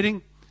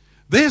evaporating.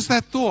 There's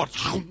that thought.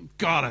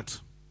 Got it.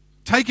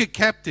 Take it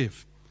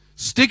captive.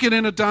 Stick it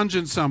in a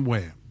dungeon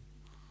somewhere.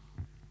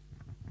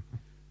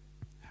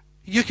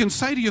 You can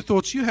say to your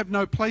thoughts, you have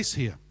no place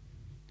here.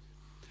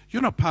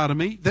 You're not part of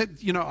me.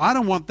 I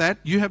don't want that.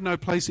 You have no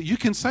place here. You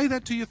can say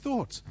that to your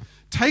thoughts.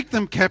 Take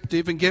them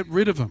captive and get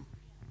rid of them.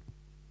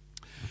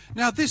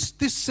 Now, this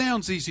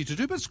sounds easy to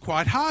do, but it's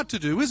quite hard to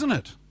do, isn't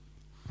it?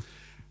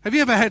 Have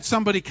you ever had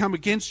somebody come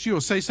against you or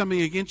say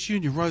something against you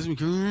and you rise and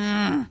go,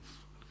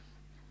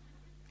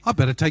 I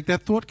better take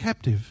that thought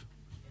captive.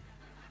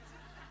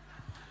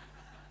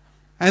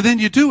 And then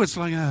you do, it's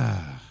like,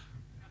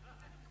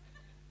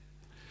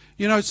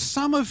 You know,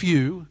 some of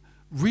you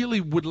really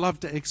would love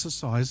to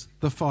exercise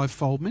the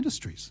fivefold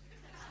ministries.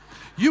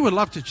 You would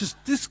love to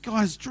this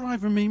guy's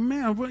driving me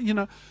mad,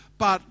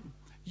 but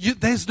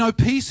there's no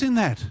peace in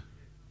that.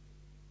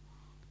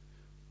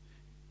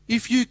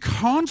 If you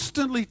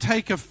constantly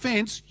take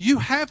offense, you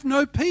have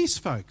no peace,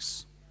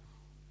 folks.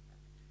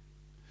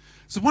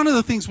 So one of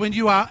the things when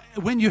you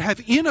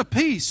have inner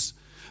peace,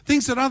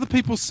 things that other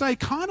people say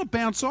kind of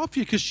bounce off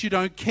you because you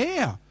don't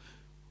care,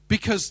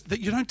 because that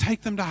you don't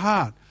take them to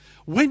heart.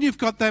 When you've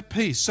got that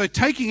peace, so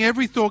taking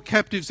every thought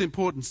captive is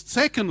important.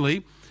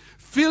 Secondly,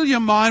 Fill your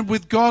mind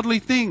with godly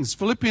things.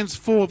 Philippians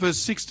 4, verse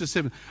 6 to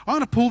 7. I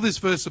want to pull this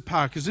verse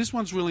apart because this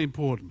one's really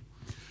important.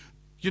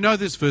 You know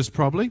this verse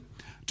probably.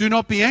 Do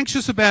not be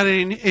anxious about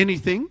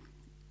anything,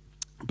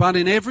 but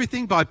in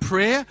everything by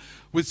prayer,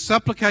 with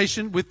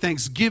supplication, with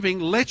thanksgiving,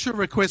 let your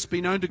requests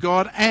be known to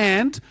God,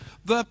 and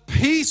the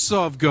peace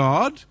of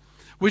God,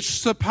 which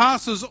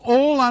surpasses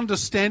all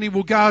understanding,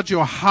 will guard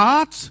your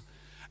heart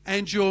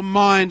and your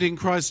mind in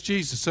Christ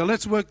Jesus. So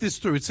let's work this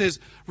through. It says,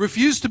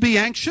 refuse to be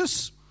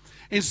anxious.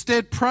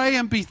 Instead, pray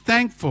and be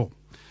thankful.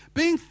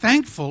 Being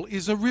thankful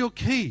is a real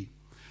key.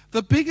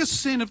 The biggest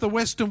sin of the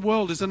Western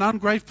world is an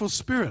ungrateful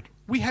spirit.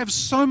 We have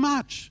so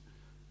much,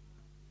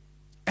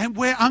 and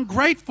we're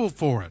ungrateful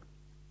for it.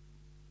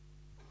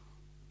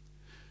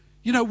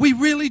 You know, we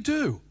really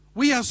do.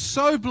 We are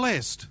so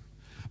blessed,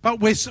 but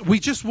we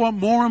just want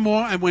more and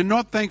more, and we're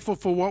not thankful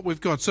for what we've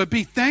got. So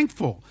be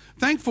thankful.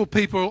 Thankful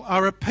people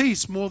are at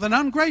peace more than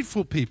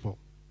ungrateful people.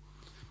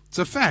 It's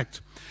a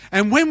fact.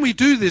 And when we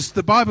do this,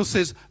 the Bible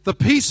says the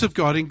peace of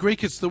God, in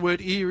Greek it's the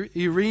word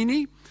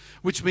irene,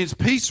 which means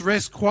peace,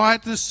 rest,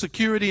 quietness,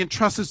 security, and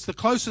trust. It's the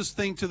closest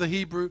thing to the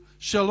Hebrew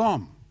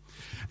shalom.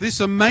 This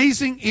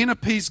amazing inner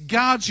peace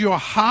guards your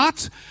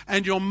heart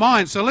and your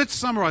mind. So let's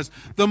summarize.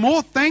 The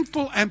more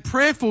thankful and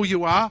prayerful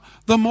you are,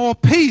 the more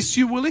peace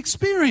you will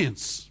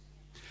experience.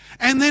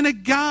 And then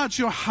it guards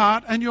your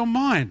heart and your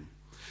mind.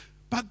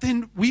 But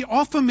then we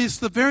often miss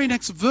the very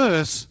next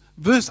verse.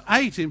 Verse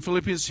 8 in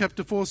Philippians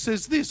chapter 4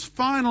 says this,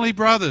 finally,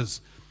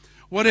 brothers,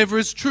 whatever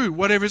is true,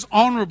 whatever is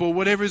honorable,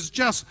 whatever is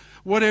just,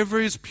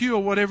 whatever is pure,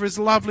 whatever is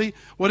lovely,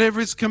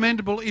 whatever is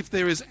commendable, if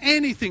there is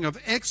anything of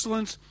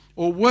excellence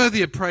or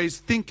worthy of praise,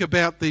 think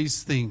about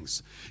these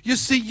things. You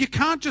see, you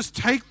can't just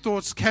take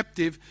thoughts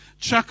captive,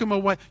 chuck them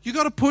away. You've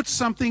got to put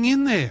something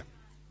in there.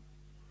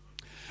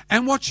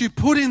 And what you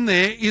put in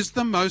there is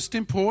the most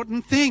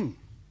important thing.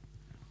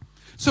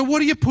 So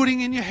what are you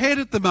putting in your head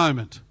at the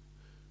moment?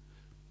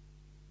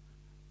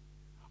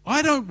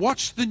 I don't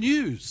watch the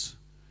news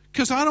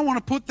because I don't want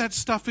to put that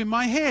stuff in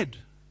my head.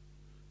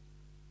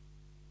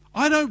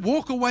 I don't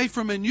walk away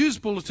from a news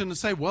bulletin and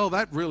say, well,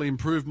 that really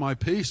improved my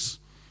peace.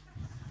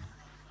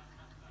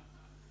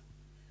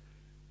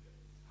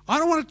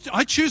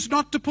 I choose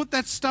not to put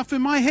that stuff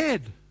in my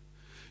head.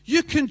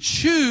 You can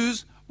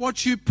choose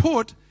what you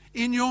put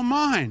in your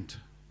mind.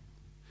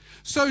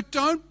 So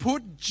don't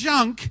put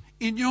junk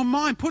in your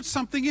mind. Put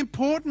something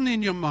important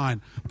in your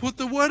mind. Put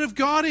the Word of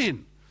God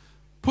in.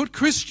 Put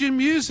Christian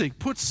music.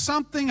 Put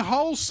something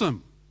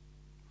wholesome.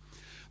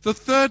 The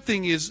third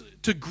thing is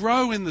to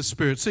grow in the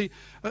Spirit. See,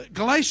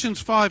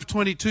 Galatians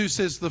 5:22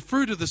 says the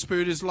fruit of the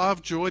Spirit is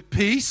love, joy,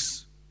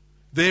 peace.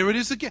 There it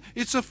is again.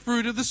 It's a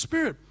fruit of the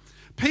Spirit.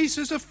 Peace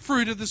is a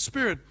fruit of the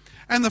Spirit.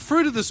 And the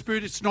fruit of the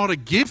Spirit, it's not a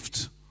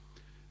gift.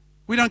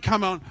 We don't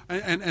come on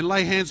and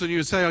lay hands on you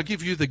and say, I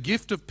give you the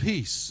gift of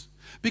peace.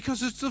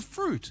 Because it's a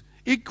fruit.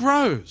 It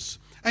grows.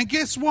 And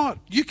guess what?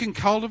 You can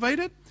cultivate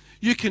it.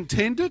 You can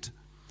tend it.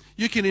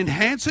 You can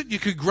enhance it. You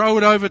can grow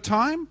it over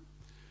time.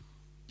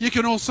 You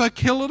can also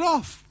kill it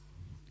off.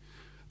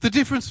 The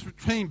difference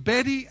between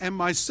Betty and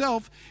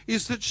myself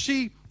is that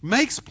she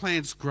makes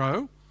plants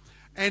grow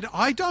and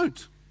I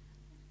don't.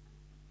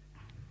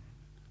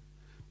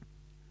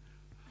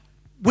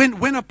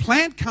 When a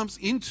plant comes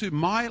into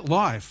my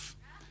life,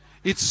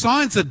 it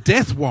signs a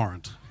death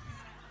warrant.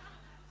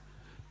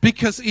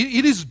 Because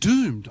it is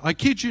doomed. I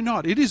kid you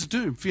not, it is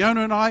doomed.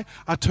 Fiona and I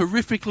are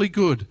terrifically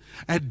good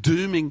at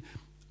dooming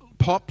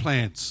pot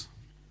plants.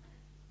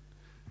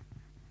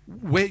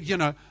 Where, you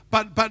know,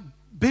 but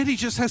Betty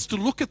just has to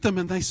look at them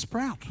and they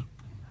sprout.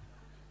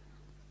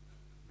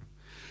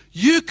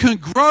 You can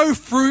grow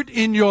fruit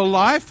in your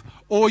life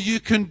or you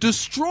can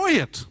destroy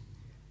it.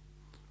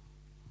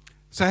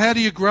 So how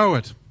do you grow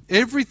it?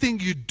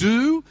 Everything you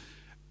do,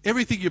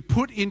 everything you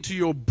put into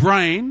your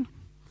brain,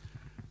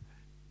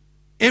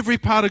 every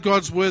part of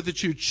God's word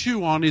that you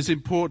chew on is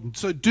important.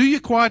 So do your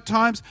quiet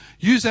times.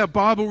 Use our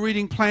Bible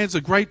reading plans, a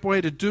great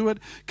way to do it.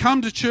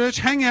 Come to church,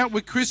 hang out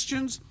with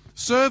Christians,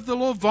 serve the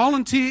Lord,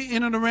 volunteer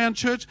in and around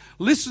church,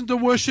 listen to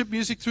worship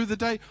music through the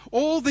day.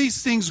 All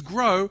these things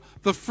grow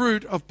the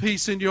fruit of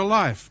peace in your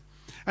life.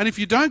 And if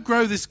you don't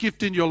grow this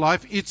gift in your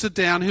life, it's a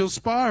downhill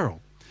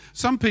spiral.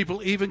 Some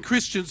people, even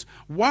Christians,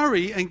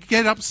 worry and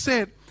get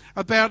upset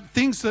about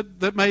things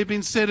that may have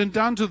been said and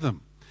done to them.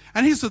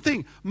 And here's the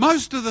thing,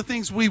 most of the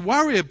things we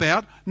worry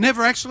about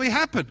never actually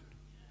happen.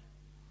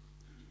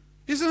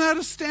 Isn't that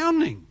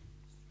astounding?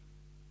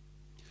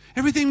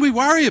 Everything we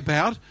worry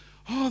about,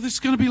 oh, this is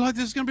going to be like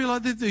this, it's going to be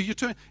like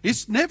this.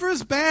 It's never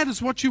as bad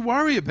as what you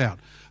worry about.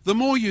 The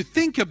more you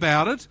think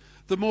about it,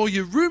 the more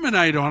you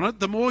ruminate on it,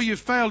 the more you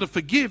fail to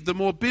forgive, the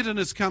more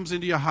bitterness comes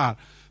into your heart.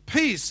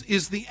 Peace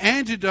is the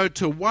antidote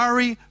to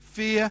worry,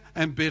 fear,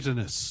 and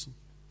bitterness.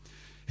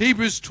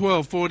 Hebrews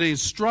 12:14,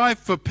 strive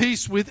for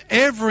peace with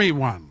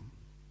everyone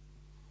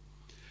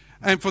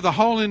and for the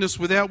holiness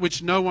without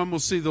which no one will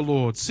see the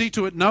Lord. See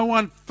to it no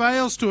one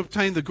fails to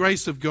obtain the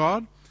grace of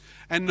God,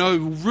 and no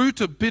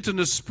root of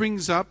bitterness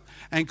springs up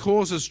and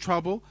causes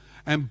trouble,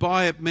 and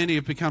by it many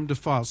have become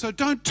defiled. So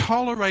don't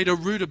tolerate a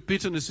root of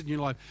bitterness in your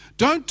life.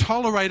 Don't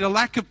tolerate a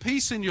lack of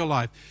peace in your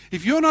life.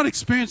 If you're not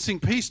experiencing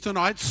peace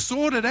tonight,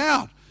 sort it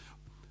out.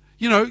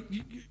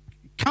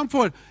 Come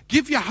forward.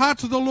 Give your heart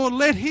to the Lord.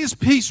 Let His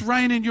peace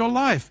reign in your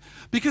life.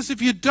 Because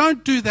if you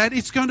don't do that,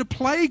 it's going to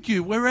plague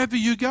you wherever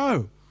you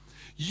go.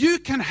 You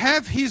can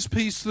have His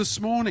peace this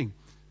morning.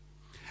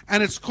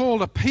 And it's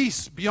called a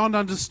peace beyond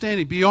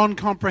understanding, beyond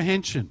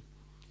comprehension.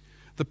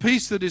 The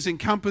peace that is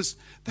encompassed,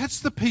 that's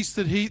the peace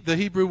that the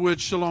Hebrew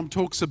word shalom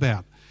talks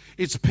about.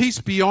 It's peace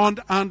beyond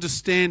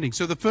understanding.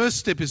 So the first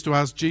step is to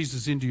ask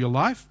Jesus into your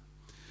life.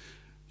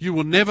 You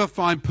will never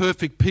find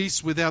perfect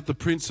peace without the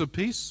Prince of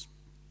Peace.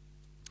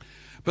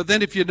 But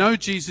then if you know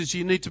Jesus,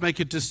 you need to make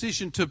a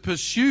decision to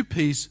pursue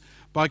peace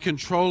by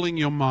controlling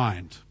your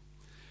mind.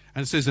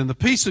 And it says, and the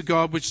peace of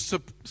God, which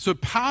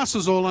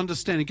surpasses all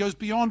understanding, goes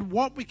beyond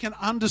what we can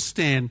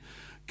understand,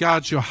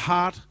 guards your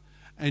heart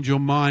and your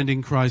mind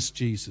in Christ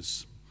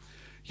Jesus.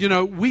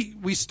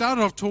 We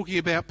started off talking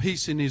about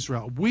peace in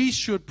Israel. We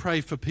should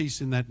pray for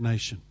peace in that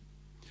nation.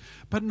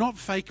 But not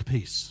fake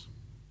peace.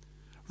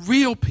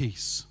 Real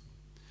peace.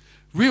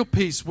 Real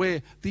peace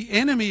where the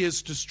enemy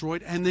is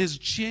destroyed and there's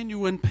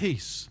genuine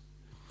peace.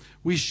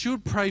 We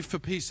should pray for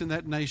peace in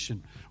that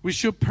nation. We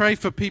should pray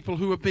for people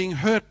who are being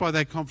hurt by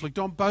that conflict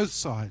on both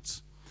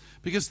sides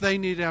because they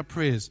need our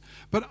prayers.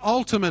 But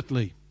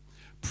ultimately,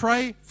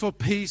 pray for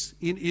peace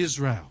in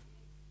Israel,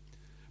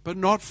 but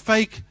not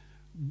fake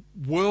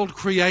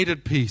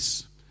world-created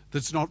peace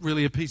that's not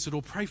really a peace at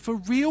all. Pray for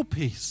real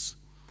peace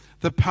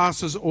that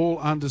passes all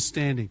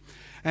understanding.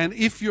 And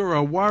if you're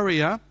a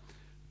warrior,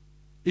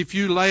 if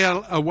you lay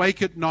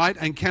awake at night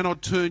and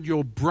cannot turn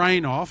your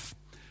brain off,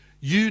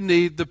 you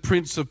need the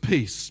Prince of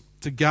Peace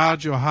to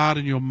guard your heart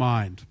and your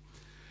mind.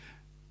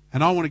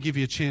 And I want to give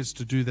you a chance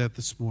to do that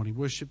this morning.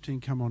 Worship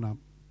team, come on up.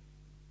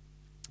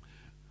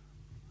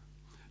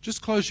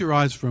 Just close your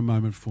eyes for a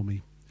moment for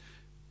me.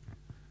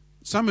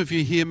 Some of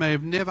you here may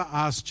have never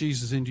asked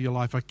Jesus into your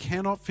life. I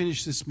cannot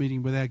finish this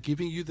meeting without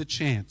giving you the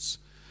chance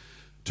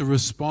to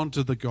respond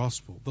to the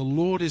gospel. The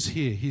Lord is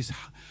here. His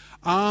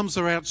arms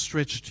are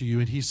outstretched to you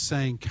and He's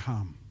saying,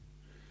 come.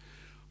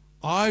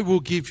 I will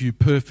give you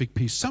perfect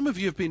peace. Some of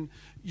you have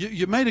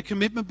you made a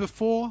commitment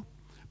before.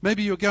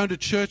 Maybe you're going to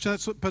church,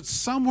 but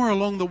somewhere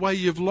along the way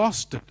you've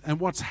lost it. And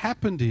what's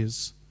happened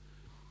is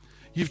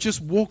you've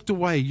just walked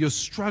away. You're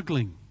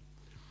struggling.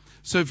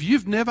 So if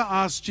you've never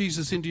asked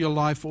Jesus into your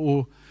life,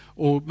 or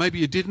maybe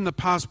you did in the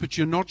past, but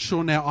you're not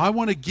sure now, I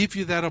want to give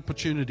you that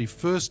opportunity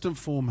first and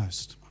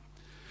foremost.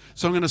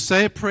 So I'm going to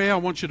say a prayer. I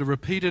want you to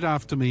repeat it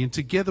after me. And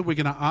together we're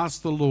going to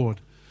ask the Lord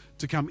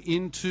to come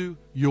into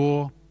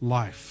your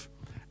life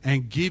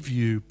and give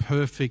you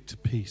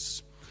perfect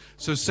peace.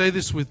 So say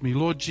this with me.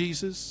 Lord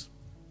Jesus,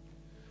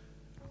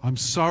 I'm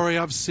sorry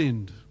I've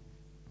sinned.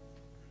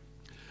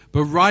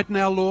 But right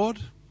now, Lord,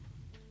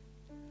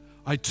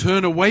 I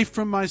turn away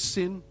from my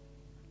sin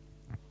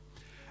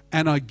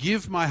and I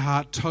give my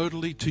heart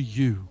totally to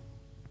you.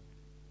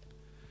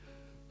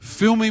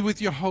 Fill me with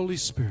your Holy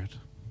Spirit.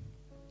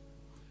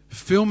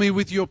 Fill me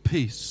with your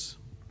peace.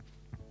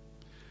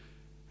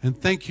 And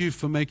thank you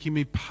for making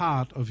me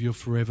part of your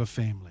forever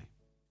family.